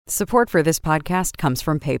Support for this podcast comes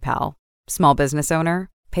from PayPal. Small business owner?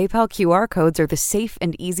 PayPal QR codes are the safe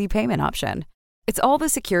and easy payment option. It's all the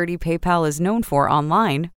security PayPal is known for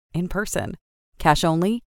online, in person. Cash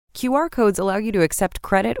only? QR codes allow you to accept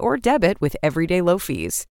credit or debit with everyday low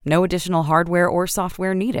fees. No additional hardware or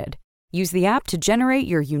software needed. Use the app to generate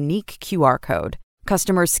your unique QR code.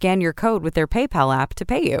 Customers scan your code with their PayPal app to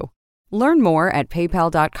pay you. Learn more at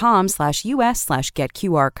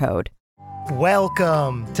paypal.com/us/getqrcode.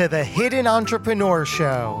 Welcome to the Hidden Entrepreneur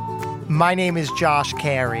Show. My name is Josh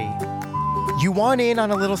Carey. You want in on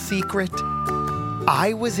a little secret?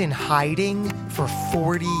 I was in hiding for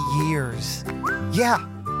 40 years. Yeah,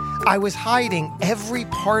 I was hiding every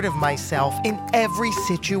part of myself in every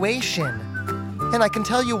situation. And I can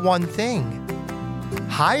tell you one thing,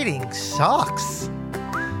 hiding sucks.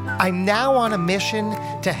 I'm now on a mission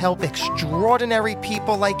to help extraordinary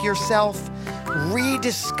people like yourself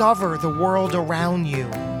rediscover the world around you,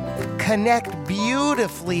 connect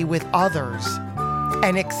beautifully with others,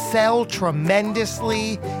 and excel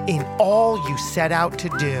tremendously in all you set out to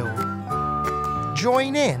do.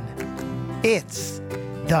 Join in. It's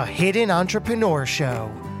the Hidden Entrepreneur Show.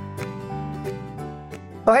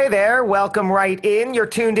 Oh, hey there. Welcome right in. You're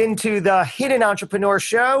tuned into the Hidden Entrepreneur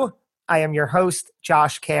Show. I am your host,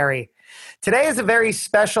 Josh Carey. Today is a very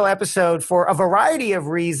special episode for a variety of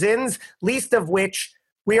reasons, least of which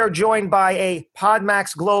we are joined by a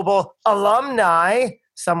PodMax Global alumni,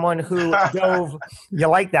 someone who dove, you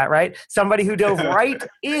like that, right? Somebody who dove right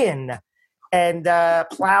in and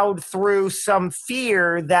plowed through some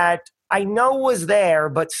fear that I know was there,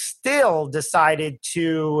 but still decided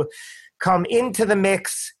to come into the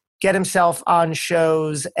mix, get himself on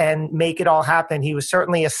shows, and make it all happen. He was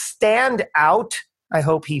certainly a standout. I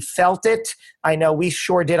hope he felt it. I know we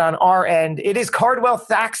sure did on our end. It is Cardwell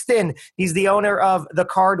Thaxton. He's the owner of the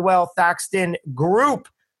Cardwell Thaxton Group,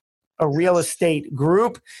 a real estate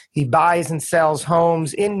group. He buys and sells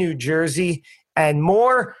homes in New Jersey and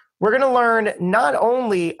more. We're going to learn not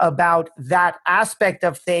only about that aspect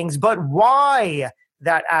of things, but why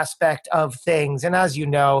that aspect of things. And as you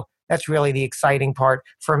know, that's really the exciting part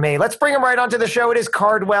for me. Let's bring him right onto the show. It is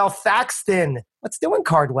Cardwell Thaxton. What's doing,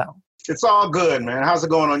 Cardwell? It's all good, man. How's it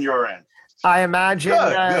going on your end? I imagine.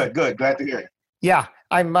 Good. Glad to hear it. Yeah,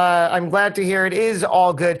 I'm glad to hear it is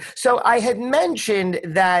all good. So I had mentioned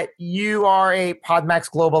that you are a PodMax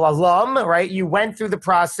Global alum, right? You went through the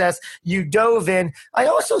process. You dove in. I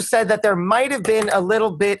also said that there might have been a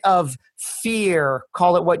little bit of fear,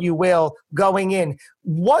 call it what you will, going in.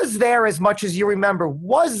 Was there, as much as you remember,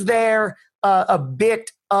 was there a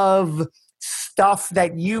bit of stuff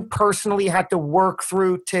that you personally had to work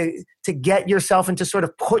through to get yourself and to sort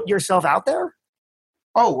of put yourself out there?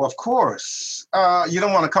 Oh, of course. You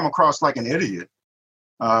don't want to come across like an idiot.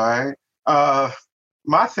 All right.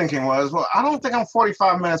 My thinking was, well, I don't think I'm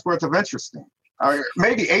 45 minutes worth of interesting.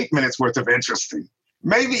 Maybe 8 minutes worth of interesting.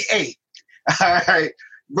 Maybe 8. All right.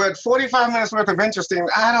 But 45 minutes worth of interesting,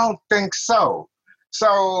 I don't think so.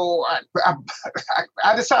 So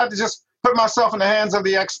I decided to just put myself in the hands of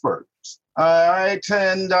the experts. All right.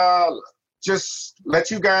 And just let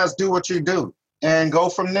you guys do what you do and go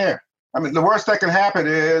from there. I mean, the worst that can happen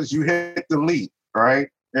is you hit delete, right?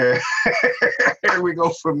 Here we go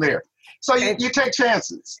from there. So you take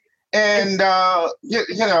chances. And,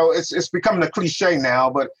 you know, it's becoming a cliche now,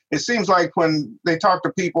 but it seems like when they talk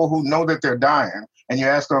to people who know that they're dying and you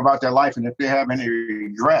ask them about their life and if they have any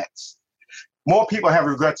regrets, more people have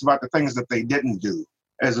regrets about the things that they didn't do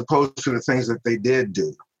as opposed to the things that they did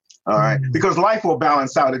do. All right. Because life will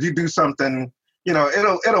balance out. If you do something, you know,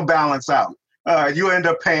 it'll balance out. You end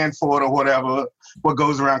up paying for it or whatever. What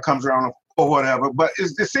goes around comes around or whatever. But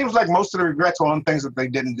it seems like most of the regrets are on things that they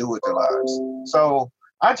didn't do with their lives. So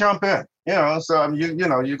I jump in, you know. So you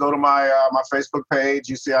you go to my Facebook page.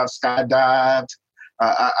 You see I've skydived.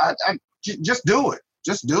 Just do it.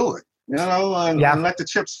 Just do it. You know, and let the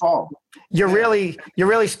chips fall. You're really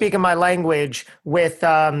speaking my language. With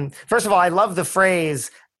first of all, I love the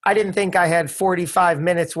phrase. I didn't think I had 45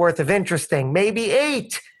 minutes worth of interesting. Maybe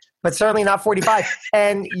 8. But certainly not 45.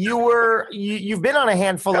 And you've been on a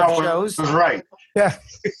handful of shows. That's right. Yeah.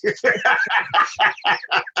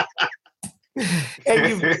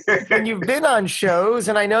 and you've been on shows,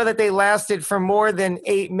 and I know that they lasted for more than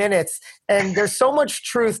 8 minutes. And there's so much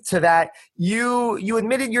truth to that. You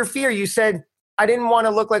admitted your fear. You said, I didn't want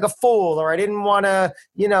to look like a fool, or I didn't want to,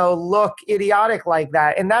 look idiotic like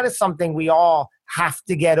that. And that is something we all have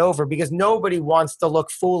to get over, because nobody wants to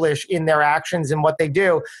look foolish in their actions and what they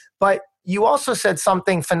do. But you also said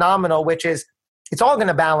something phenomenal, which is it's all going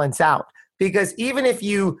to balance out, because even if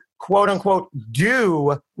you quote unquote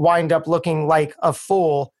do wind up looking like a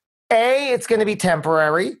fool, A, it's going to be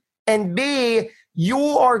temporary, and B, you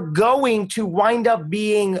are going to wind up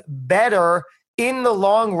being better in the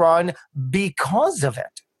long run because of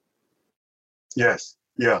it. Yes.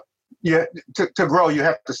 Yeah. Yeah. To grow, you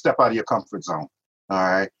have to step out of your comfort zone. All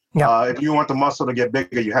right. Yeah. If you want the muscle to get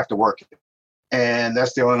bigger, you have to work it. And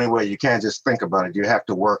that's the only way. You can't just think about it. You have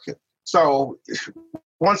to work it. So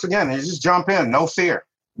once again, you just jump in. No fear.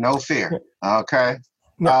 No fear. Okay.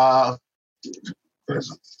 No.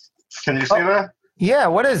 Can you see that? Yeah.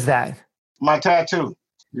 What is that? My tattoo.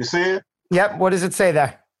 You see it? Yep. What does it say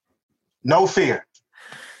there? No fear.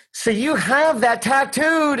 So you have that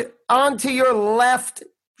tattooed onto your left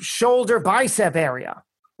shoulder bicep area.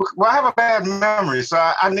 Well, I have a bad memory, so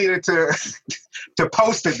I needed to to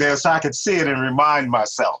post it there so I could see it and remind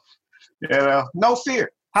myself. You know, no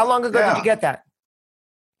fear. How long ago did you get that?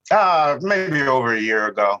 Maybe over a year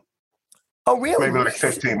ago. Oh, really? Maybe like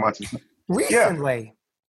 15 months. Recently?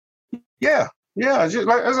 Yeah. Just,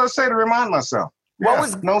 like, as I say, to remind myself.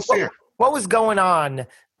 No fear. What was going on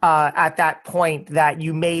at that point that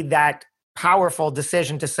you made that powerful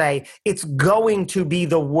decision to say it's going to be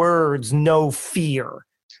the words "no fear"?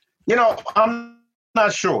 You know, I'm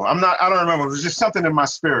not sure. I don't remember. It was just something in my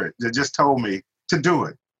spirit that just told me to do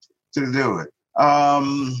it.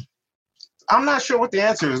 I'm not sure what the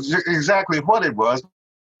answer is, exactly what it was,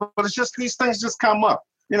 but it's just these things just come up.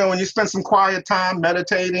 You know, when you spend some quiet time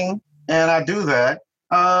meditating, and I do that,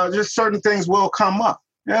 just certain things will come up.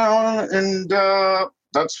 You know, and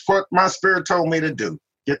that's what my spirit told me to do.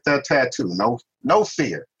 Get that tattoo. No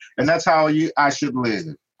fear. And that's how I should live.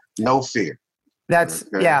 No fear. That's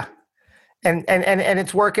okay. Yeah. And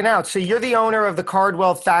it's working out. So you're the owner of the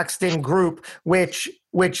Cardwell Thaxton Group, which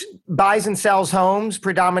buys and sells homes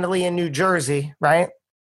predominantly in New Jersey, right?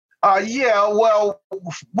 Yeah, well,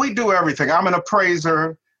 we do everything. I'm an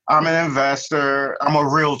appraiser. I'm an investor. I'm a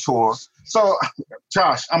realtor. So,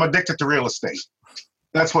 Josh, I'm addicted to real estate.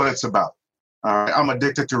 That's what it's about. I'm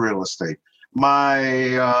addicted to real estate.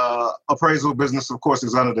 My appraisal business, of course,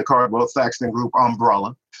 is under the Cardwell Thaxton Group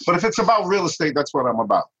umbrella. But if it's about real estate, that's what I'm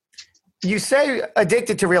about. You say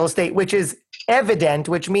addicted to real estate, which is evident,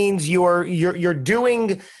 which means you're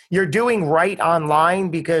doing right online,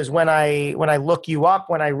 because when I look you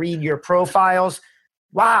up, when I read your profiles,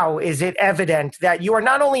 wow, is it evident that you are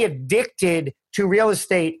not only addicted to real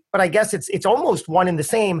estate, but I guess it's almost one and the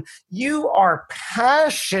same. You are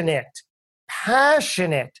passionate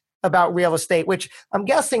about real estate, which I'm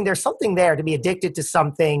guessing there's something there. To be addicted to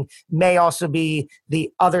something may also be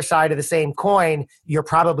the other side of the same coin. You're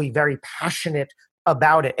probably very passionate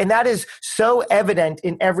about it. And that is so evident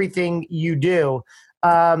in everything you do.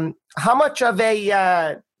 How much of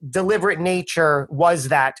a deliberate nature was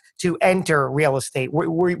that to enter real estate?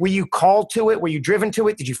 Were you called to it? Were you driven to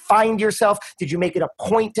it? Did you find yourself? Did you make it a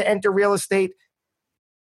point to enter real estate?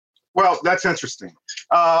 Well, that's interesting.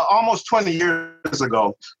 Almost 20 years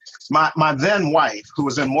ago, my then wife, who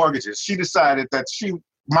was in mortgages, she decided that she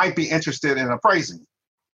might be interested in appraising.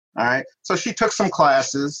 All right. So she took some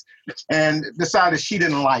classes and decided she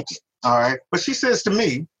didn't like it. All right. But she says to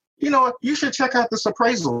me, you know what, you should check out this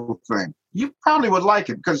appraisal thing. You probably would like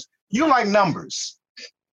it because you like numbers.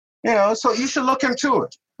 You know, so you should look into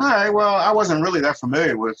it. All right. Well, I wasn't really that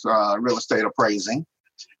familiar with real estate appraising.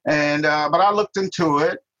 But I looked into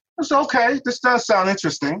it. I said, okay, this does sound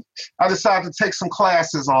interesting. I decided to take some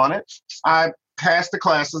classes on it. I passed the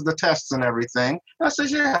classes, the tests and everything. And I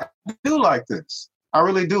said, yeah, I do like this. I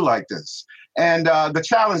really do like this. And the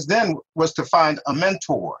challenge then was to find a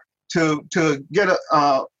mentor. To get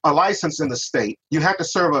a license in the state, you have to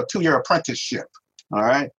serve a 2-year apprenticeship. All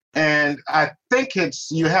right. And I think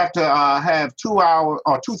you have to have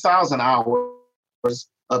 2,000 hours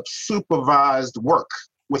of supervised work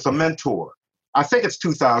with a mentor. I think it's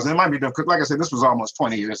 2,000. It might be different. Like I said, this was almost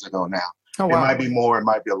 20 years ago now. Oh, wow. It might be more. It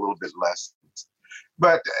might be a little bit less.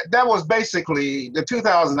 But that was basically the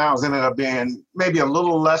 2,000 hours ended up being maybe a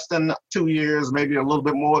little less than 2 years, maybe a little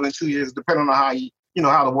bit more than 2 years, depending on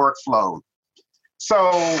how the work flowed.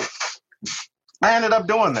 So I ended up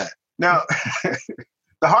doing that. Now,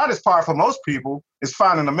 the hardest part for most people is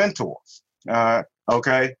finding a mentor.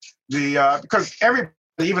 Okay, because everybody,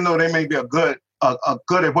 even though they may be good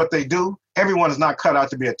at what they do, everyone is not cut out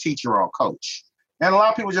to be a teacher or a coach. And a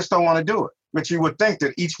lot of people just don't want to do it. But you would think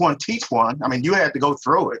that each one teach one. I mean, you had to go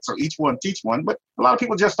through it, so each one teach one. But a lot of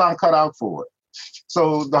people just aren't cut out for it.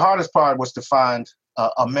 So the hardest part was to find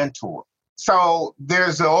a mentor. So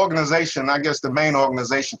there's an organization, I guess the main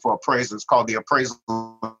organization for appraisals called the Appraisal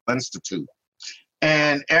Institute.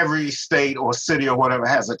 And every state or city or whatever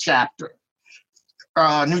has a chapter.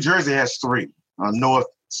 New Jersey has 3, North,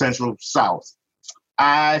 Central, South.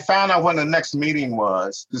 I found out when the next meeting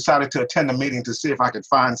was, decided to attend the meeting to see if I could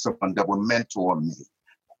find someone that would mentor me.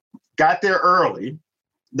 Got there early.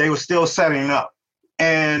 They were still setting up.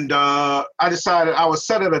 And I decided I would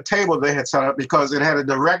sit at a table they had set up because it had a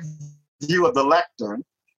direct view of the lectern,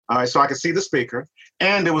 so I could see the speaker,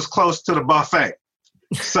 and it was close to the buffet.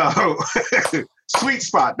 So sweet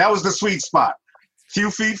spot. That was the sweet spot. Few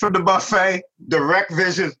feet from the buffet, direct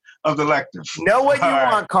vision of the lectern. Know what you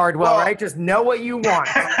want, Cardwell, right? Just know what you want.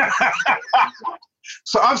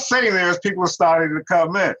 So I'm sitting there as people are starting to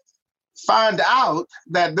come in. Find out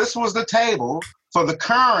that this was the table for the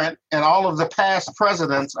current and all of the past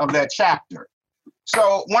presidents of that chapter.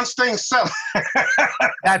 So once things settled,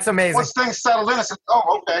 that's amazing. Once things settled in, I said,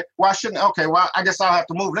 "Oh, okay. Well, I shouldn't. Okay, well, I guess I'll have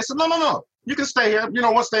to move." And they said, "No. You can stay here."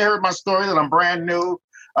 Once they heard my story that I'm brand new,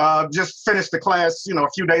 just finished the class, a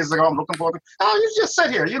few days ago. I'm looking forward to. Oh, you just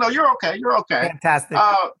sit here. You're okay. You're okay. Fantastic.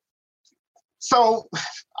 So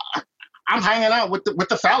I'm hanging out with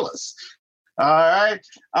the fellas. All right.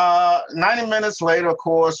 90 minutes later, of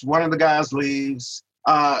course, one of the guys leaves.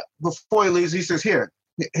 Before he leaves, he says,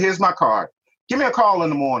 here's my card. Give me a call in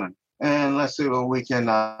the morning, and let's see what we can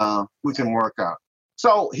work out.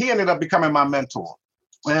 So he ended up becoming my mentor.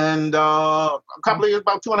 And a couple of years,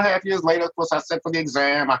 about 2.5 years later, of course, I sat for the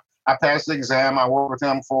exam. I passed the exam. I worked with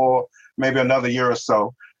him for maybe another year or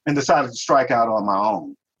so and decided to strike out on my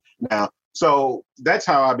own. Now, so that's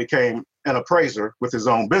how I became an appraiser with his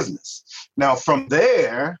own business. Now, from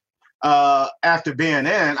there, after being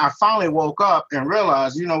in, I finally woke up and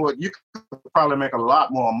realized, you know what, you could probably make a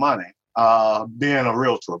lot more money being a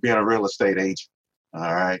realtor, being a real estate agent.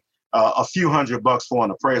 All right. A few $100 for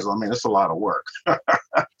an appraisal. I mean, it's a lot of work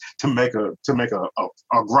to make a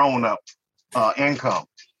grown up income.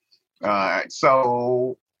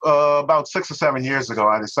 So about 6 or 7 years ago,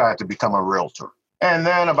 I decided to become a realtor. And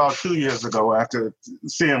then about 2 years ago, after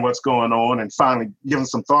seeing what's going on and finally giving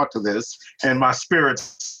some thought to this, and my spirit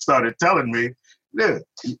started telling me, dude,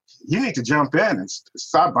 you need to jump in and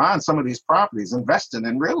start buying some of these properties, investing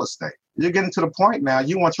in real estate. You're getting to the point now,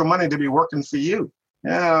 you want your money to be working for you.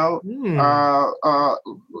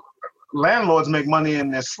 Landlords make money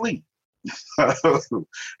in their sleep. So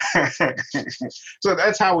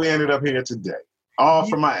that's how we ended up here today. All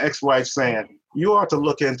from my ex-wife saying, you ought to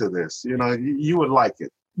look into this. You would like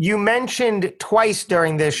it. You mentioned twice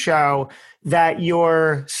during this show that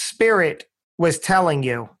your spirit was telling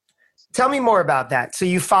you. Tell me more about that. So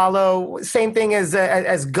you follow same thing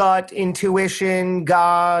as gut, intuition,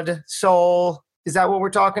 God, soul. Is that what we're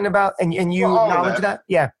talking about? And you acknowledge that?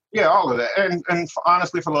 Yeah. Yeah, all of that. And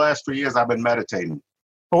honestly, for the last 3 years, I've been meditating.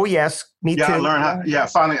 Oh, yes. Me too.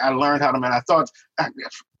 Finally, I learned how to meditate. I thought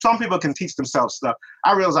some people can teach themselves stuff.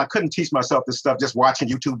 I realized I couldn't teach myself this stuff just watching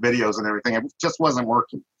YouTube videos and everything. It just wasn't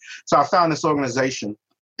working. So I found this organization,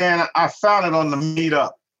 and I found it on the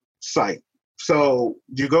Meetup site. So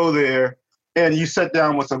you go there, and you sit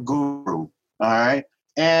down with a guru, all right?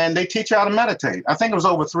 And they teach you how to meditate. I think it was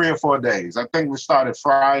over 3 or 4 days. I think we started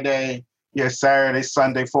Friday, Saturday,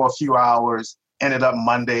 Sunday for a few hours. Ended up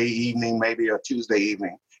Monday evening, maybe, or Tuesday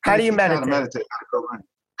evening. How do you meditate? How to meditate.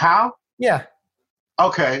 How? Yeah.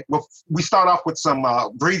 Okay. Well, we start off with some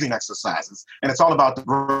breathing exercises, and it's all about the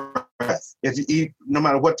breath. If you eat, no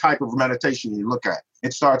matter what type of meditation you look at,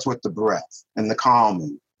 it starts with the breath and the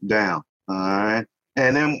calming down. All right.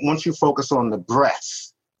 And then once you focus on the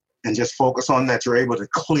breath and just focus on that, you're able to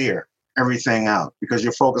clear everything out because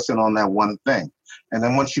you're focusing on that one thing. And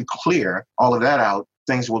then once you clear all of that out,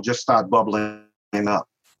 things will just start bubbling up.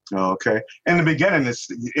 Okay. In the beginning,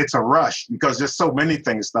 it's a rush because there's so many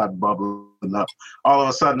things start bubbling up. All of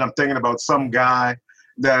a sudden, I'm thinking about some guy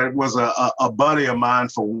that was a buddy of mine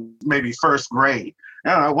for maybe first grade.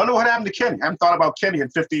 I wonder what happened to Kenny. I haven't thought about Kenny in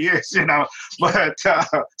 50 years, but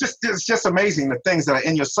it's just amazing the things that are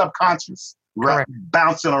in your subconscious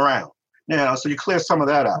bouncing around, so you clear some of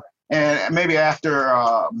that out. And maybe after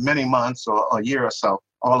many months or a year or so,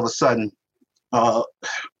 all of a sudden,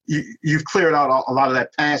 you've cleared out a lot of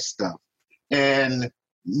that past stuff, and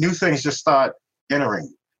new things just start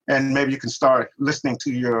entering. And maybe you can start listening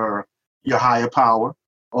to your higher power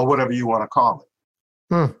or whatever you want to call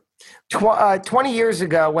it. 20 years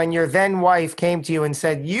ago, when your then wife came to you and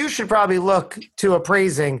said, you should probably look to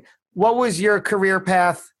appraising, what was your career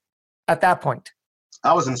path at that point?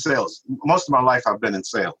 I was in sales. Most of my life, I've been in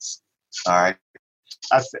sales. All right.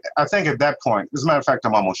 I think at that point, as a matter of fact,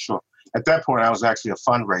 I'm almost sure. At that point, I was actually a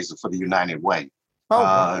fundraiser for the United Way. Oh,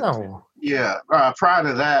 wow. Yeah. Prior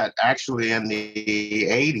to that, actually in the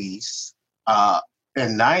 80s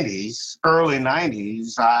and 90s, early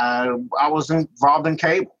 90s, I was involved in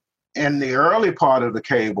cable. In the early part of the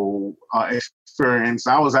cable experience,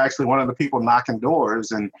 I was actually one of the people knocking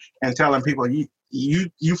doors and telling people,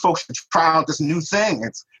 you folks should try out this new thing.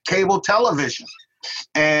 It's cable television.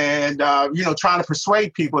 And, trying to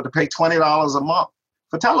persuade people to pay $20 a month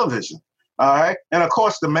for television. All right. And of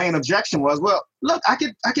course, the main objection was, well, look, I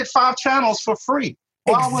get 5 channels for free.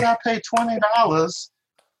 Why would I pay $20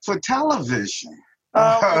 for television?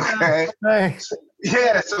 Okay. Nice.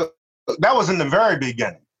 Yeah. So that was in the very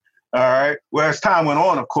beginning. All right. Well, as time went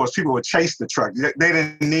on, of course, people would chase the truck. They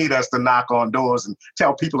didn't need us to knock on doors and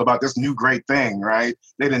tell people about this new great thing, right?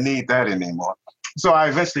 They didn't need that anymore. So I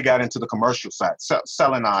eventually got into the commercial side,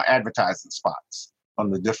 selling advertising spots on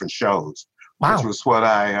the different shows, which was what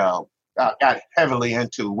I got heavily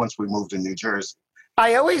into once we moved to New Jersey.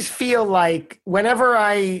 I always feel like whenever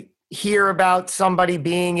I hear about somebody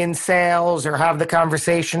being in sales or have the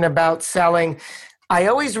conversation about selling, I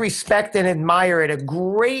always respect and admire it a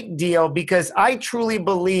great deal because I truly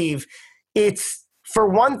believe it's, for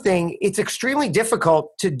one thing, it's extremely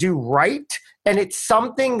difficult to do right. And it's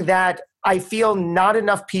something that I feel not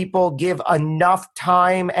enough people give enough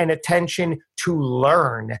time and attention to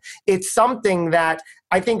learn. It's something that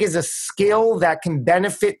I think is a skill that can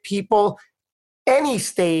benefit people any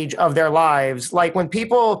stage of their lives. Like when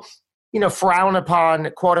people, frown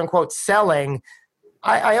upon quote unquote selling,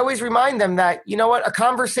 I always remind them that, you know what, a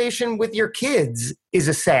conversation with your kids is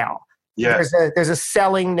a sale. Yeah. There's a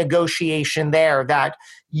selling negotiation there that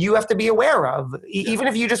you have to be aware of. Even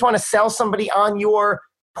if you just want to sell somebody on your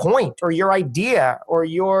point or your idea or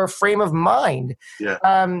your frame of mind.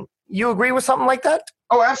 Yeah. You agree with something like that?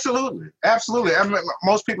 Oh, absolutely. Absolutely. I mean,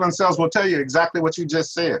 most people in sales will tell you exactly what you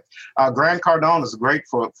just said. Grant Cardone is great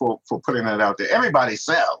for putting that out there. Everybody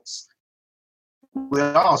sells. We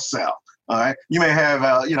all sell. All right. You may have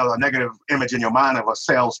a negative image in your mind of a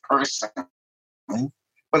salesperson,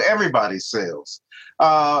 but everybody sells.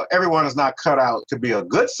 Everyone is not cut out to be a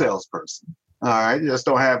good salesperson. All right. You just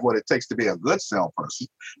don't have what it takes to be a good salesperson,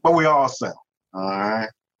 but we all sell. All right.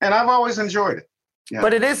 And I've always enjoyed it. Yeah.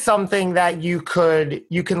 But it is something that you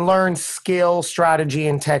can learn skill, strategy,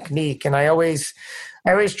 and technique. And I always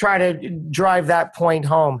try to drive that point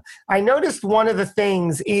home. I noticed one of the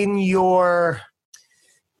things in your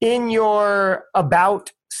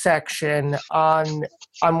about section on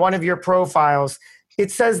one of your profiles,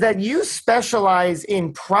 it says that you specialize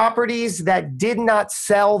in properties that did not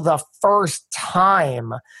sell the first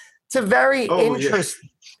time. It's a very interesting.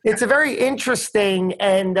 It's a very interesting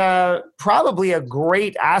and probably a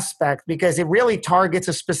great aspect because it really targets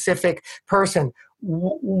a specific person.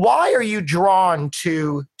 Why are you drawn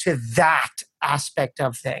to that aspect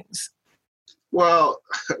of things? Well,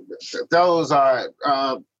 those are,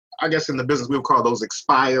 I guess in the business, we would call those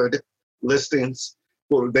expired listings.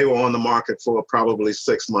 Well, they were on the market for probably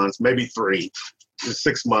 6 months, maybe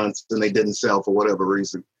 6 months, and they didn't sell for whatever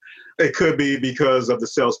reason. It could be because of the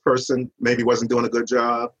salesperson, maybe wasn't doing a good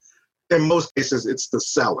job. In most cases, it's the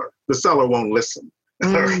seller. The seller won't listen.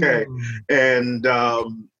 Okay. And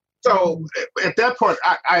so at that point,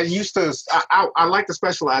 I like to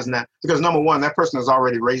specialize in that because number one, that person has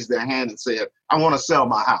already raised their hand and said, I want to sell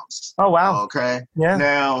my house. Oh, wow. Okay. Yeah.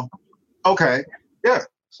 Now, okay. Yeah.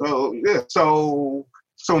 So, yeah. So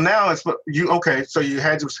now it's you. Okay. So you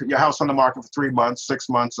had your house on the market for 3 months, 6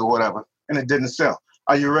 months or whatever, and it didn't sell.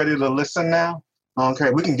 Are you ready to listen now? Okay,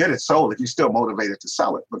 we can get it sold if you're still motivated to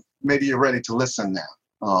sell it, but maybe you're ready to listen now.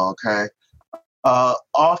 Okay.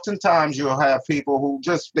 Oftentimes you'll have people who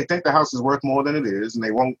they think the house is worth more than it is, and they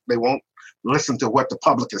won't listen to what the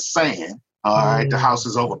public is saying. All right, the house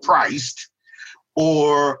is overpriced,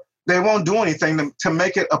 or they won't do anything to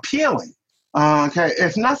make it appealing. Okay,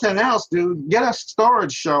 if nothing else, dude, get a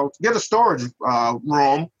storage room,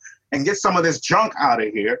 and get some of this junk out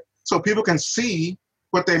of here so people can see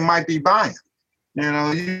what they might be buying.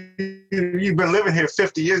 You've been living here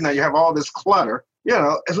 50 years now. You have all this clutter.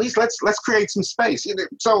 At least let's create some space.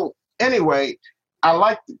 So anyway, I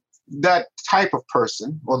like that type of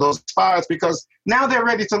person or those expires because now they're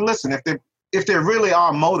ready to listen. If they really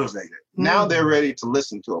are motivated, now they're ready to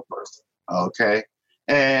listen to a person. Okay,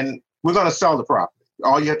 and we're gonna sell the property.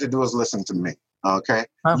 All you have to do is listen to me. Okay,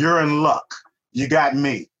 You're in luck. You got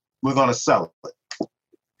me. We're gonna sell it.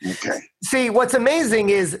 Okay. See, what's amazing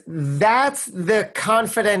is that's the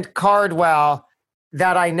confident Cardwell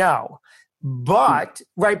that I know. But,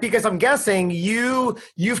 right, because I'm guessing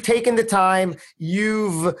you've taken the time,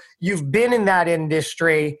 you've been in that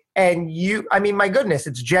industry, and my goodness,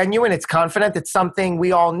 it's genuine, it's confident, it's something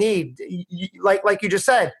we all need. Like you just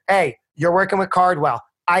said, hey, you're working with Cardwell.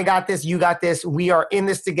 I got this, you got this, we are in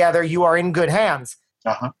this together, you are in good hands.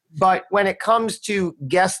 Uh-huh. But when it comes to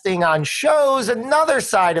guesting on shows, another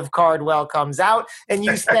side of Cardwell comes out and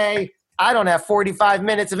you say, I don't have 45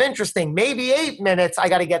 minutes of interesting, maybe 8 minutes. I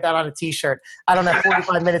got to get that on a t-shirt. I don't have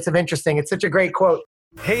 45 minutes of interesting. It's such a great quote.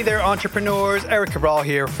 Hey there, entrepreneurs. Eric Cabral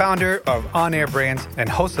here, founder of On Air Brands and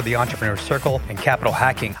host of the Entrepreneur Circle and Capital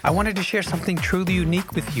Hacking. I wanted to share something truly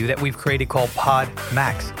unique with you that we've created called Pod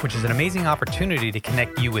Max, which is an amazing opportunity to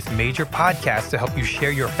connect you with major podcasts to help you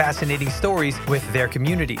share your fascinating stories with their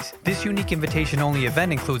communities. This unique invitation-only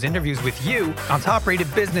event includes interviews with you on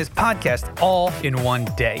top-rated business podcasts all in one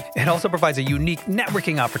day. It also provides a unique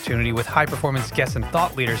networking opportunity with high-performance guests and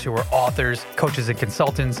thought leaders who are authors, coaches and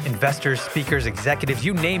consultants, investors, speakers, executives,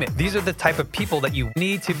 you name it. These are the type of people that you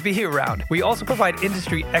need to be around. We also provide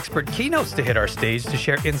industry expert keynotes to hit our stage to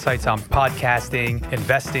share insights on podcasting,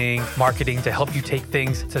 investing, marketing to help you take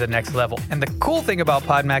things to the next level. And the cool thing about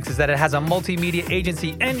PodMax is that it has a multimedia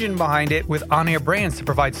agency engine behind it with on-air brands to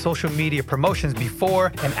provide social media promotions before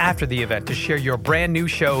and after the event to share your brand new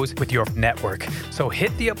shows with your network. So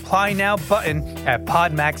hit the apply now button at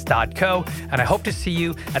podmax.co, and I hope to see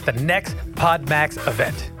you at the next PodMax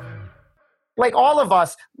event. Like all of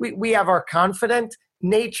us, we have our confident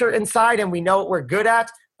nature inside and we know what we're good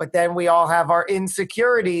at, but then we all have our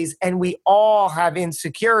insecurities, and we all have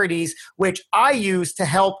insecurities, which I use to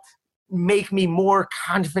help make me more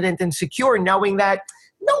confident and secure, knowing that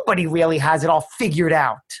nobody really has it all figured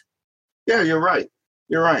out. Yeah, you're right.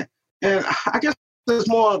 You're right. And I guess there's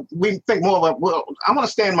more, we think more about, well, I want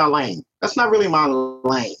to stay in my lane. That's not really my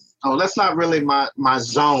lane. Oh, that's not really my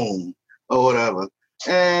zone or whatever.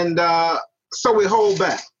 And so we hold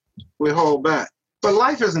back. We hold back. But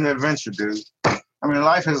life is an adventure, dude. I mean,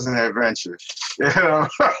 life is an adventure. You know,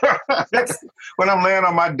 when I'm laying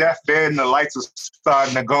on my deathbed and the lights are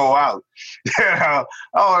starting to go out, you know,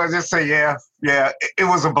 I just say, yeah, it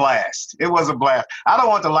was a blast. It was a blast. I don't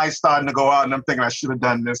want the lights starting to go out and I'm thinking I should have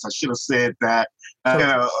done this. I should have said that. You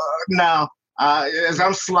know, now as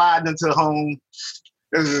I'm sliding into home,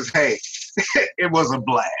 this is, hey, it was a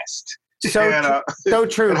blast. So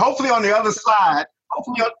true. And hopefully on the other side,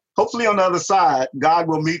 hopefully on the other side, God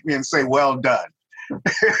will meet me and say, well done.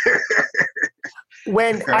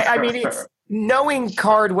 When I mean, it's knowing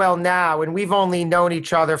Cardwell now, and we've only known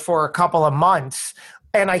each other for a couple of months,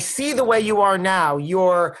 and I see the way you are now.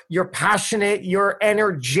 You're passionate, you're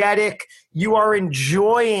energetic, you are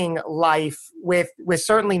enjoying life with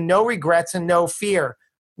certainly no regrets and no fear.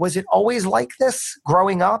 Was it always like this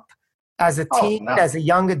growing up? As a teen, no. As a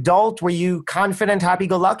young adult, were you confident,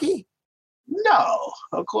 happy-go-lucky? No,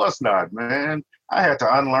 of course not, man. I had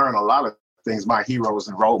to unlearn a lot of things my heroes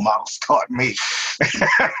and role models taught me.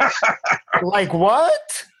 Like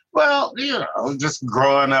what? Well, you know, just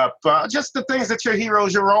growing up, just the things that your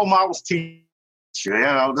heroes, your role models teach you, you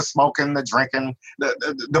know, the smoking, the drinking,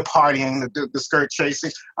 the partying, the skirt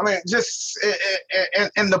chasing. I mean, just,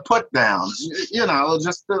 and the put downs, you know,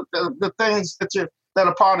 just the things that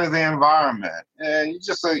are part of the environment. And you're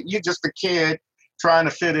just a kid trying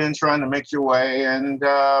to fit in, trying to make your way. And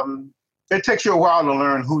it takes you a while to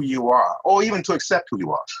learn who you are, or even to accept who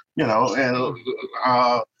you are, you know, and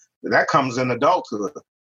that comes in adulthood.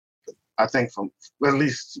 I think at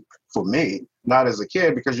least for me, not as a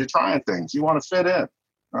kid, because you're trying things. You want to fit in,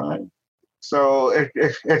 right? So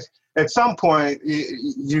at some point,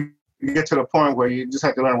 you get to the point where you just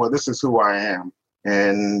have to learn, well, this is who I am.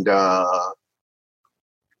 And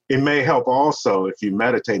it may help also if you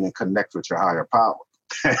meditate and connect with your higher power.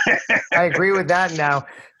 I agree with that now.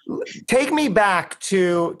 Take me back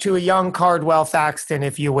to a young Cardwell Thaxton,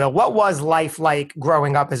 if you will. What was life like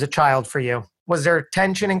growing up as a child for you? Was there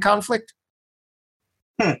tension and conflict?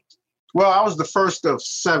 Well, I was the first of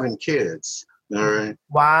 7 kids. All right.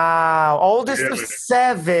 Wow. Oldest of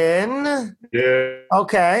 7. Yeah.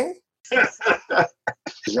 Okay.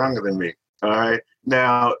 Younger than me. All right.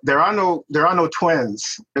 Now, there are no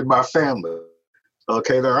twins in my family.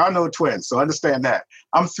 Okay, there are no twins, so understand that.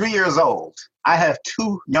 I'm 3 years old. I have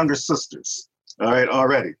 2 younger sisters. All right,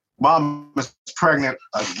 already. Mom is pregnant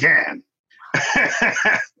again.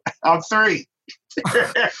 I'm 3.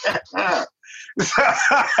 This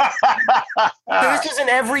is an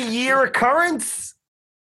every year occurrence?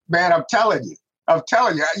 Man, I'm telling you.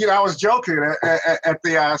 You know, I was joking at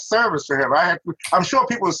the service for him. I'm sure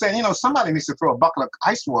people were saying, you know, somebody needs to throw a bucket of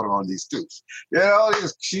ice water on these 2. You know,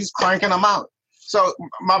 she's cranking them out. So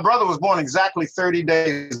my brother was born exactly 30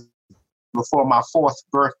 days before my 4th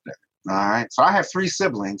birthday. All right. So I have 3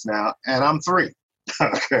 siblings now, and I'm 3.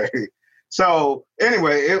 Okay. So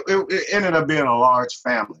anyway, it ended up being a large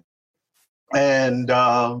family. And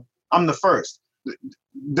I'm the first.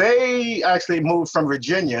 They actually moved from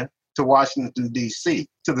Virginia to Washington, D.C.,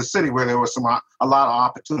 to the city where there was a lot of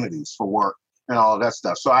opportunities for work and all of that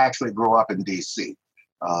stuff. So I actually grew up in D.C.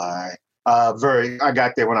 I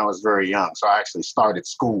got there when I was very young, so I actually started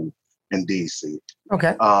school in D.C.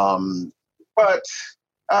 Okay.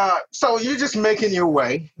 So you're just making your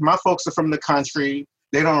way. My folks are from the country.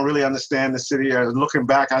 They don't really understand the city. Looking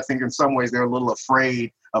back, I think in some ways they're a little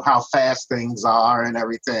afraid of how fast things are and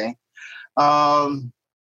everything.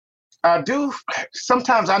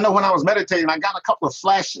 Sometimes I know when I was meditating, I got a couple of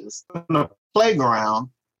flashes in the playground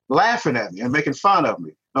laughing at me and making fun of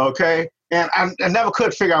me, okay? And I never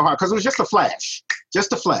could figure out how, because it was just a flash.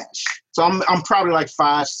 So I'm probably like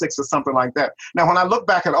 5, 6 or something like that. Now, when I look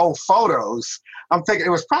back at old photos, I'm thinking it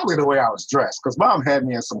was probably the way I was dressed, because Mom had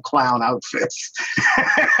me in some clown outfits.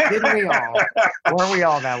 Didn't we all? Weren't we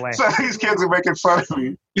all that way? So these kids are making fun of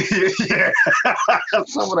me. Yeah,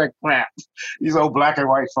 some of that crap. These old black and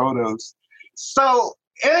white photos. So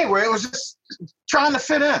anyway, it was just trying to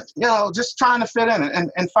fit in, just trying to fit in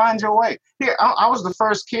and find your way. Here, I was the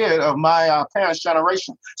first kid of my parents'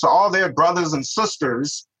 generation. So all their brothers and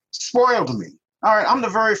sisters spoiled me. All right, I'm the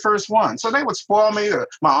very first one. So they would spoil me.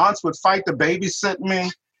 My aunts would fight to babysit me,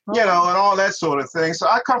 and all that sort of thing. So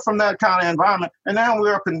I come from that kind of environment. And now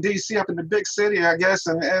we're up in D.C., up in the big city, I guess.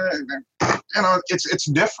 And it's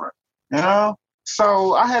different,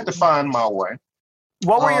 So I had to find my way.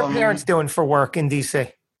 What were your parents doing for work in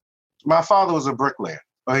D.C.? My father was a bricklayer.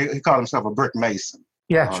 He called himself a brick mason.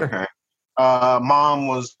 Yeah, sure. Okay. Mom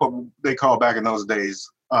was what they called back in those days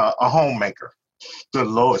a homemaker. Good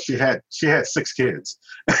Lord, she had 6 kids.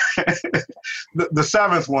 The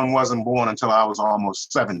 7th one wasn't born until I was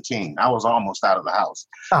almost 17. I was almost out of the house.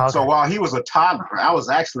 Oh, okay. So while he was a toddler, I was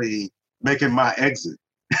actually making my exit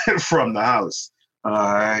from the house. All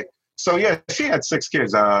right. So yeah, she had 6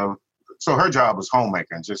 kids. So her job was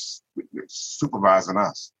homemaking, just supervising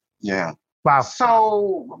us. Yeah. Wow.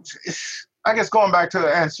 So I guess going back to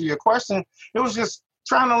answer your question, it was just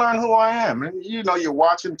trying to learn who I am. And, you're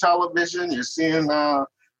watching television, you're seeing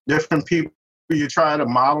different people, you try to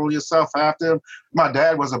model yourself after. My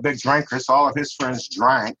dad was a big drinker, so all of his friends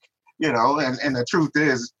drank, and the truth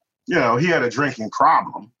is, he had a drinking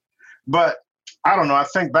problem. But I don't know, I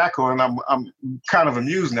think back on it, I'm kind of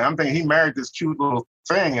amused now. I'm thinking he married this cute little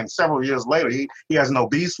thing, and several years later, he has an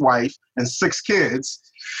obese wife and 6 kids.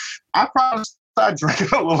 I probably started drinking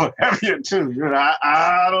a little heavier too.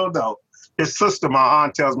 I don't know. His sister, my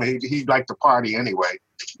aunt, tells me he'd like to party anyway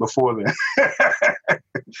before then.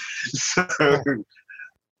 So,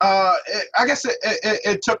 I guess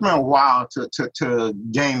it took me a while to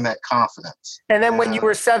gain that confidence. And then when you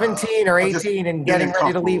were 17 or 18 and getting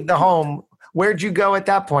ready to leave the home, where'd you go at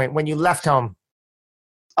that point when you left home?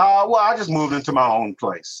 Well, I just moved into my own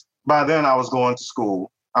place. By then, I was going to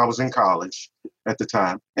school. I was in college at the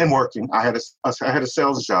time and working. I had a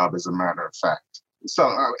sales job, as a matter of fact.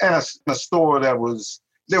 So, and a store there was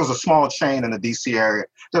a small chain in the DC area,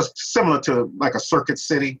 just similar to like a Circuit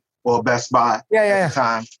City or a Best Buy at the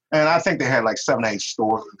time. And I think they had like 7 or 8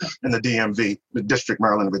 stores in the DMV, the District,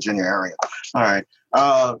 Maryland, Virginia area. All right.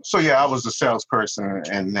 So yeah, I was a salesperson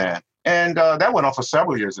in that. And that went on for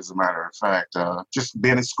several years, as a matter of fact. Just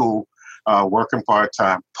being in school, working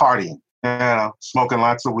part-time, partying, smoking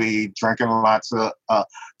lots of weed, drinking lots of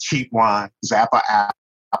cheap wine, Zappa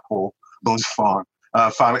Apple, Boone's Farm,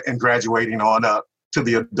 finally, and graduating on up to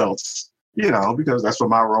the adults, because that's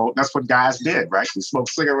what guys did, right? We smoked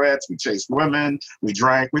cigarettes, we chased women, we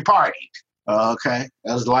drank, we partied. Okay.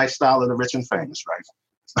 That was the lifestyle of the rich and famous,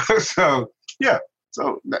 right? So, yeah.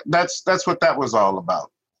 So that's what that was all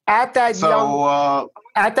about. At that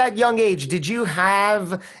young age, did you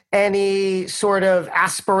have any sort of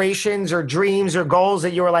aspirations or dreams or goals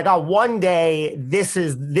that you were like, oh, one day this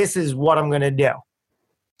is what I'm going to do?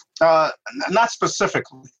 Not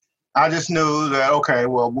specifically. I just knew that, okay,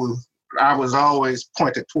 well, I was always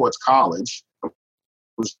pointed towards college. I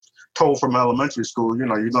was told from elementary school, you're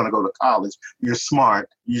going to go to college. You're smart.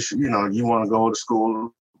 You want to go to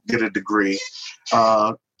school, get a degree.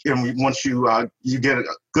 And once you get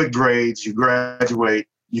good grades, you graduate,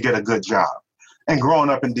 you get a good job. And growing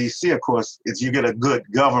up in D.C., of course, you get a good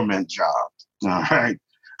government job. All right.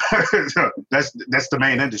 That's the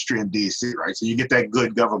main industry in D.C., right? So you get that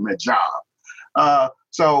good government job.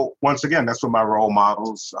 So once again, that's what my role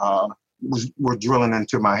models were drilling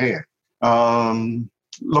into my head.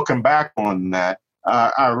 Looking back on that,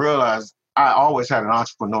 I realized I always had an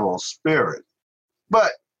entrepreneurial spirit,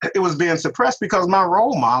 but it was being suppressed because my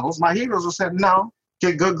role models, my heroes, were saying, no,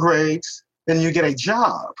 get good grades and you get a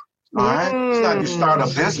job. All right. It's not you start a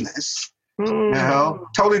business.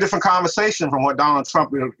 Totally different conversation from what Donald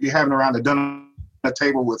Trump you're having around the dinner a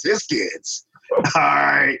table with his kids. All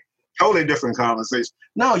right. Totally different conversation.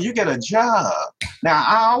 No, you get a job. Now,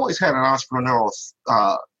 I always had an entrepreneurial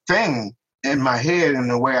thing in my head in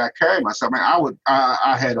the way I carried myself.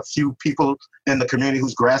 I had a few people in the community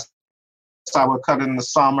whose grass I would cut in the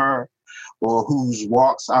summer, or whose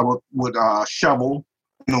walks I would shovel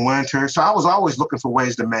in the winter. So I was always looking for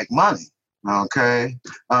ways to make money. Okay,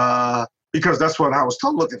 because that's what I was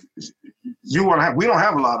told. Look, if we don't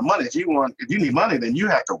have a lot of money. If you need money, then you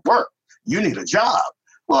have to work. You need a job.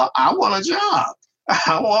 Well, I want a job.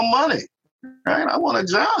 I want money. Right? I want a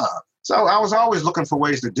job. So I was always looking for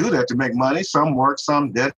ways to do that, to make money. Some worked,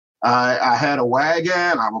 some did. I had a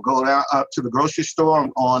wagon. I would go down up to the grocery store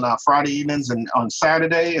on Friday evenings and on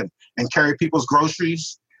Saturday and carry people's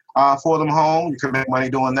groceries for them home. You could make money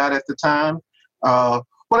doing that at the time.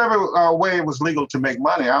 Whatever way it was legal to make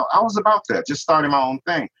money, I was about that, just starting my own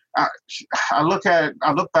thing. I look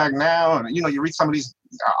back now, and you read some of these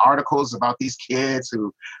articles about these kids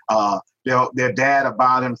who their dad would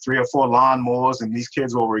buy them 3 or 4 lawnmowers, and these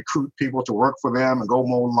kids will recruit people to work for them and go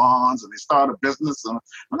mow lawns, and they start a business. And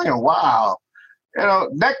I'm thinking, wow,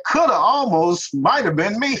 that might have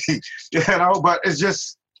been me, but it's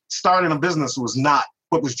just starting a business was not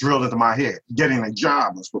what was drilled into my head. Getting a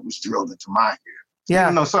job was what was drilled into my head. Yeah.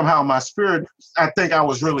 Even though somehow my spirit, I think I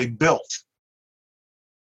was really built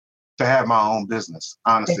to have my own business.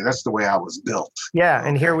 Honestly, that's the way I was built. Yeah,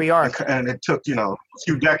 and here we are. And it took, a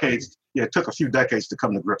few decades. Yeah, it took a few decades to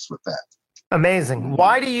come to grips with that. Amazing.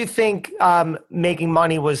 Why do you think making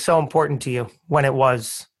money was so important to you when it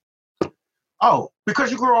was? Oh,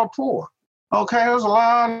 because you grew up poor. Okay, there's a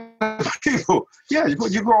lot of people. Yeah,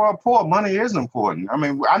 you grow up poor. Money is important. I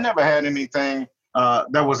mean, I never had anything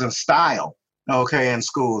that was in style. Okay, in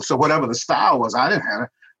school. So whatever the style was, I didn't have it.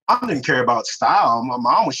 I didn't care about style. My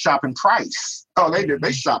mom was shopping price. Oh, they did.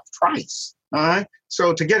 They shopped price. All right.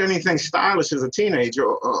 So to get anything stylish as a teenager,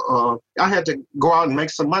 I had to go out and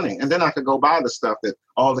make some money, and then I could go buy the stuff that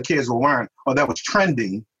all the kids were wearing or that was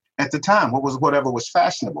trending at the time. Whatever was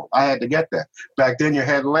fashionable. I had to get that. Back then, you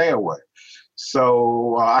had layaway.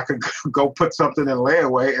 So I could go put something in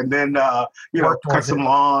layaway and then, cut some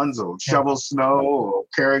lawns or shovel snow or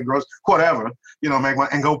carry groceries, whatever, make one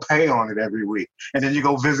and go pay on it every week. And then you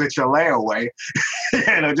go visit your layaway,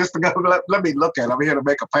 just to go, let me look at it. I'm here to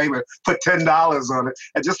make a payment, put $10 on it,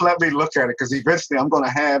 and just let me look at it, because eventually I'm going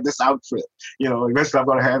to have this outfit. Eventually I'm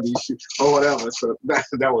going to have these shoes or whatever. So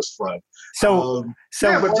that was fun.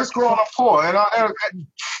 But just growing up poor.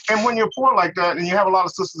 And when you're poor like that, and you have a lot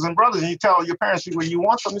of sisters and brothers, and you tell your parents when you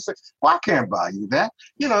want something, you say, well, I can't buy you that.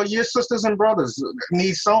 Your sisters and brothers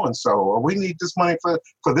need so-and-so, or we need this money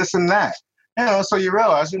for this and that. So you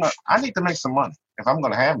realize, I need to make some money if I'm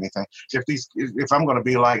going to have anything. If I'm going to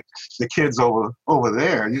be like the kids over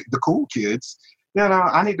there, the cool kids,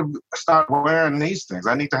 I need to start wearing these things.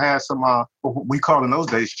 I need to have some, what we call in those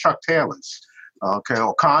days, Chuck Taylors, okay,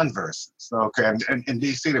 or Converses, okay. And in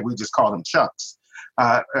D.C., we just call them Chucks.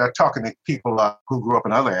 Talking to people who grew up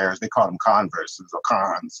in other areas, they call them Converses or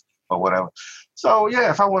Cons or whatever. So yeah,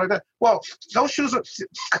 if I wanted that, well, those shoes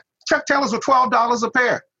Chuck Taylors were $12 a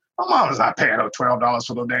pair. My mom was not paying $12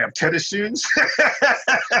 for those damn tennis shoes.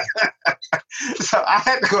 So I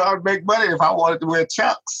had to go out and make money if I wanted to wear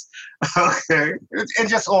Chucks. Okay, and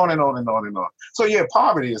just on and on and on and on. So yeah,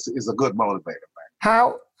 poverty is a good motivator.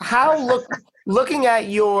 How looking at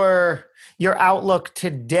your outlook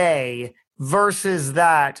today versus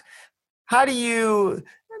that, how do you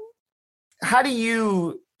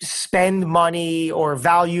spend money or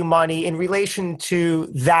value money in relation to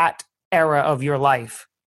that era of your life?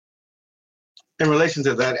 In relation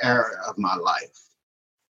to that era of my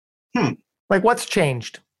life? Like, what's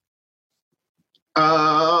changed?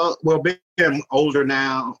 Well, being older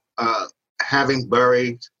now, having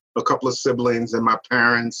buried a couple of siblings and my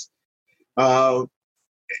parents, and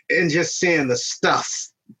just seeing the stuff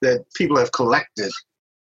that people have collected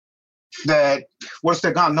that once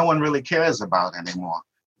they're gone, no one really cares about anymore.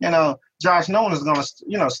 Josh, no one is going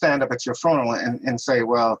to, stand up at your funeral and say,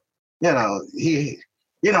 well, he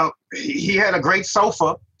had a great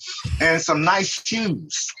sofa and some nice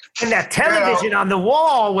shoes. And that television on the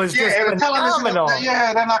wall was just phenomenal.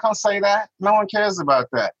 Yeah, they're not going to say that. No one cares about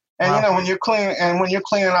that. And, wow. When you're cleaning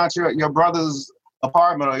out your brother's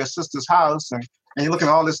apartment or your sister's house, and you're looking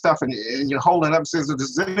at all this stuff, and you're holding it up and says,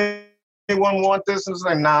 does anyone want this? And it's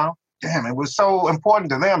like, no. Damn, it was so important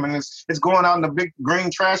to them, and it's going out in the big green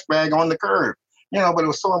trash bag on the curb, but it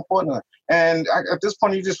was so important. And at this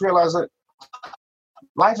point, you just realize that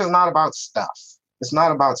life is not about stuff. It's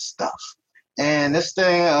not about stuff. And this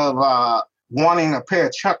thing of wanting a pair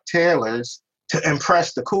of Chuck Taylors to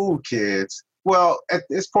impress the cool kids, Well, at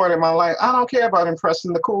this point in my life, I don't care about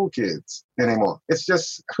impressing the cool kids anymore. It's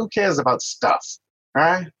just, who cares about stuff, all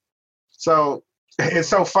right? So it's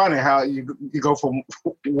so funny how you go from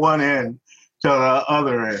one end to the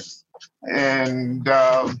other end. And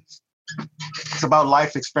it's about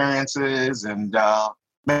life experiences and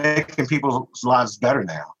making people's lives better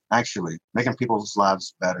now, actually. Making people's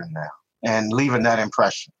lives better now and leaving that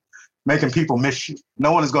impression. Making people miss you.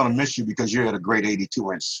 No one is going to miss you because you're at a great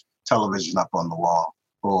 82-inch television up on the wall,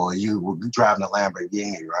 or you were driving a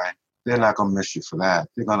Lamborghini, right? They're not going to miss you for that.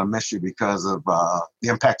 They're going to miss you because of the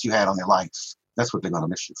impact you had on their life. That's what they're going to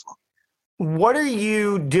miss you for. What are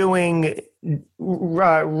you doing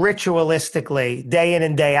ritualistically, day in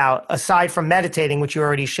and day out, aside from meditating, which you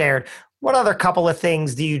already shared? What other couple of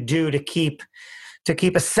things do you do to keep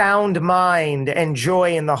a sound mind and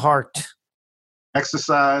joy in the heart?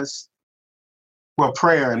 Exercise, well,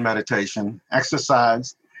 prayer and meditation,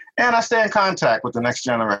 exercise, and I stay in contact with the next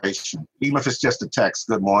generation, even if it's just a text,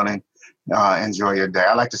 good morning, enjoy your day.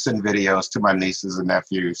 I like to send videos to my nieces and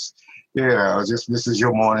nephews. You know, just this is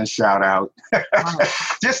your morning shout out.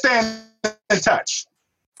 Just stay in touch.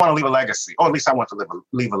 I want to leave a legacy, or at least I want to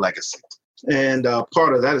leave a legacy. And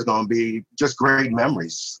part of that is going to be just great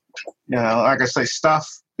memories. You know, like I say, stuff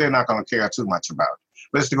they're not going to care too much about.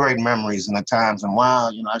 But it's the great memories and the times. And wow,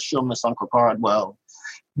 you know, I sure miss Uncle Cardwell.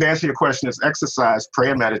 The answer to your question is exercise, pray,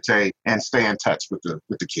 and meditate, and stay in touch with the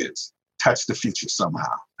kids. Touch the future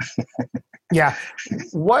somehow. Yeah.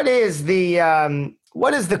 What is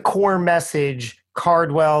the core message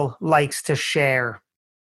Cardwell likes to share?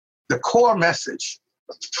 The core message.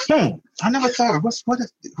 I never thought of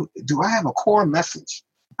do I have a core message?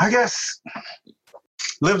 I guess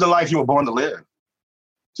live the life you were born to live.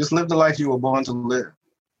 Just live the life you were born to live.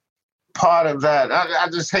 Part of that, I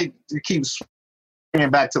just hate to keep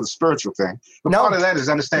swinging back to the spiritual thing, but part of that is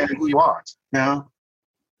understanding who you are. You know,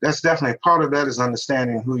 that's definitely part of that is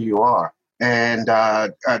understanding who you are, and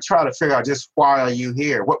try to figure out just why are you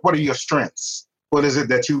here. What are your strengths? What is it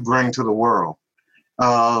that you bring to the world?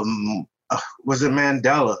 Was it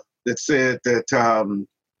Mandela that said that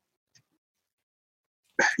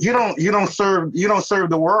you don't serve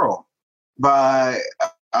the world by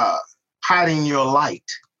hiding your light.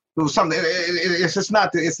 It was something. It's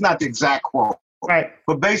not the exact quote, right?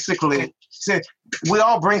 But basically, said we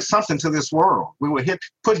all bring something to this world. We were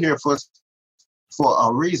put here for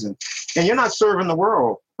a reason, and you're not serving the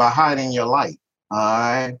world by hiding your light. All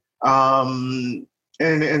right.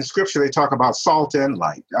 In scripture, they talk about salt and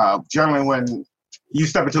light. Generally, when you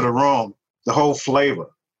step into the room, the whole flavor,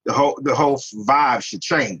 the whole vibe should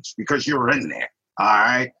change because you're in there. All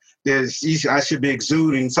right. I should be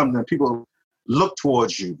exuding something that people look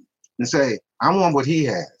towards you and say, I want what he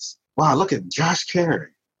has. Wow, look at Josh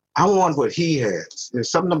Carey. I want what he has.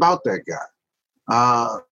 There's something about that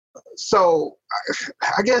guy. So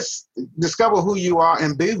I guess discover who you are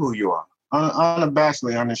and be who you are,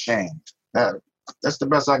 unabashedly, unashamed. That's the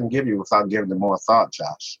best I can give you without giving it more thought,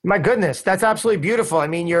 Josh. My goodness, that's absolutely beautiful. I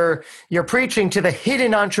mean, you're preaching to the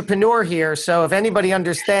hidden entrepreneur here. So if anybody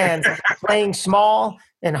understands playing small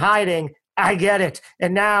and hiding, I get it.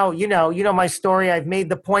 And now, you know my story. I've made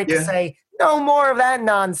the point to say, no more of that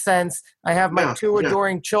nonsense. I have my two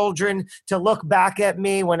adoring children to look back at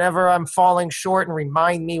me whenever I'm falling short and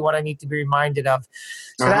remind me what I need to be reminded of.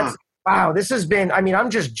 So that's, wow, this has been, I mean, I'm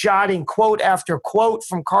just jotting quote after quote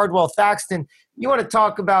from Cardwell Thaxton. You want to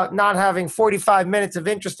talk about not having 45 minutes of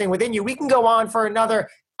interesting within you. We can go on for another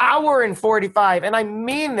hour and 45. And I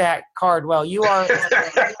mean that, Cardwell. You are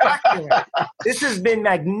immaculate. This has been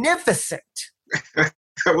magnificent.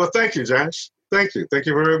 Well, thank you, Josh. Thank you. Thank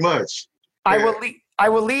you very much. I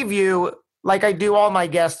will leave you, like I do all my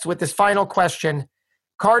guests, with this final question.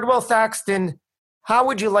 Cardwell Thaxton, how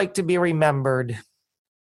would you like to be remembered?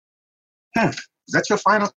 Is that your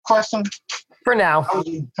final question? For now.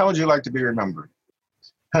 How would you like to be remembered?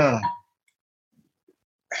 I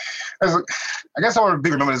guess I want to be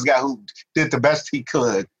remembered as a guy who did the best he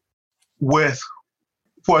could with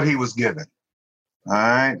what he was given. All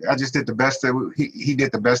right? I just did the best that he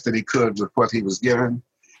did the best that he could with what he was given.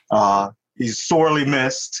 He's sorely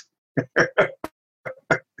missed.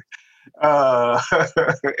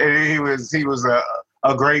 And he was a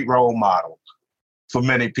great role model for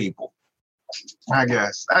many people, I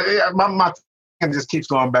guess. My thing just keeps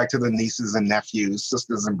going back to the nieces and nephews,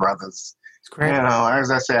 sisters and brothers. It's great. You know, as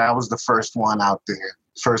I say, I was the first one out there,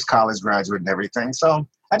 first college graduate and everything. So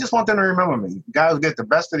I just want them to remember me, the guy who did the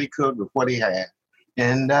best that he could with what he had.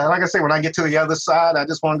 And like I say, when I get to the other side, I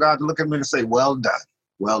just want God to look at me and say, well done,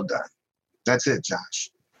 well done. That's it, Josh.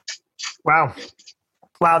 Wow.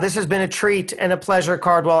 Wow, this has been a treat and a pleasure,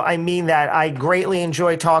 Cardwell. I mean that. I greatly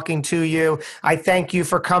enjoy talking to you. I thank you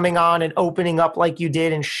for coming on and opening up like you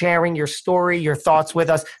did and sharing your story, your thoughts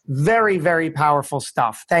with us. Very, very powerful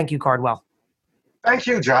stuff. Thank you, Cardwell. Thank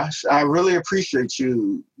you, Josh. I really appreciate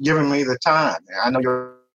you giving me the time. I know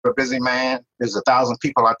you're a busy man. There's 1,000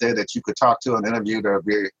 people out there that you could talk to and interview that are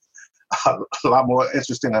very a lot more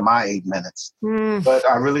interesting than my 8 minutes. But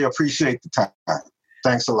I really appreciate the time.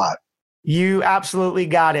 Thanks a lot. You absolutely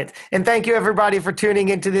got it. And thank you, everybody, for tuning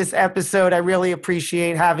into this episode. I really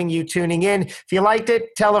appreciate having you tuning in. If you liked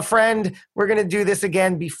it, tell a friend. We're going to do this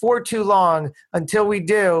again before too long. Until we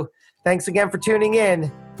do, thanks again for tuning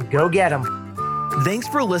in. Go get them. Thanks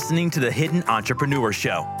for listening to the Hidden Entrepreneur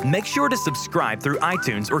Show. Make sure to subscribe through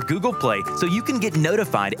iTunes or Google Play so you can get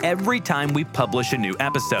notified every time we publish a new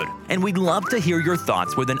episode. And we'd love to hear your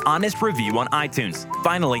thoughts with an honest review on iTunes.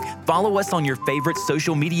 Finally, follow us on your favorite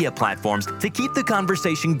social media platforms to keep the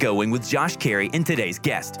conversation going with Josh Carey and today's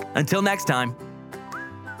guest. Until next time.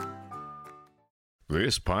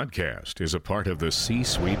 This podcast is a part of the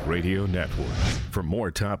C-Suite Radio Network. For more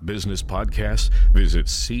top business podcasts, visit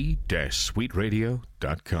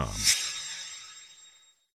c-suiteradio.com.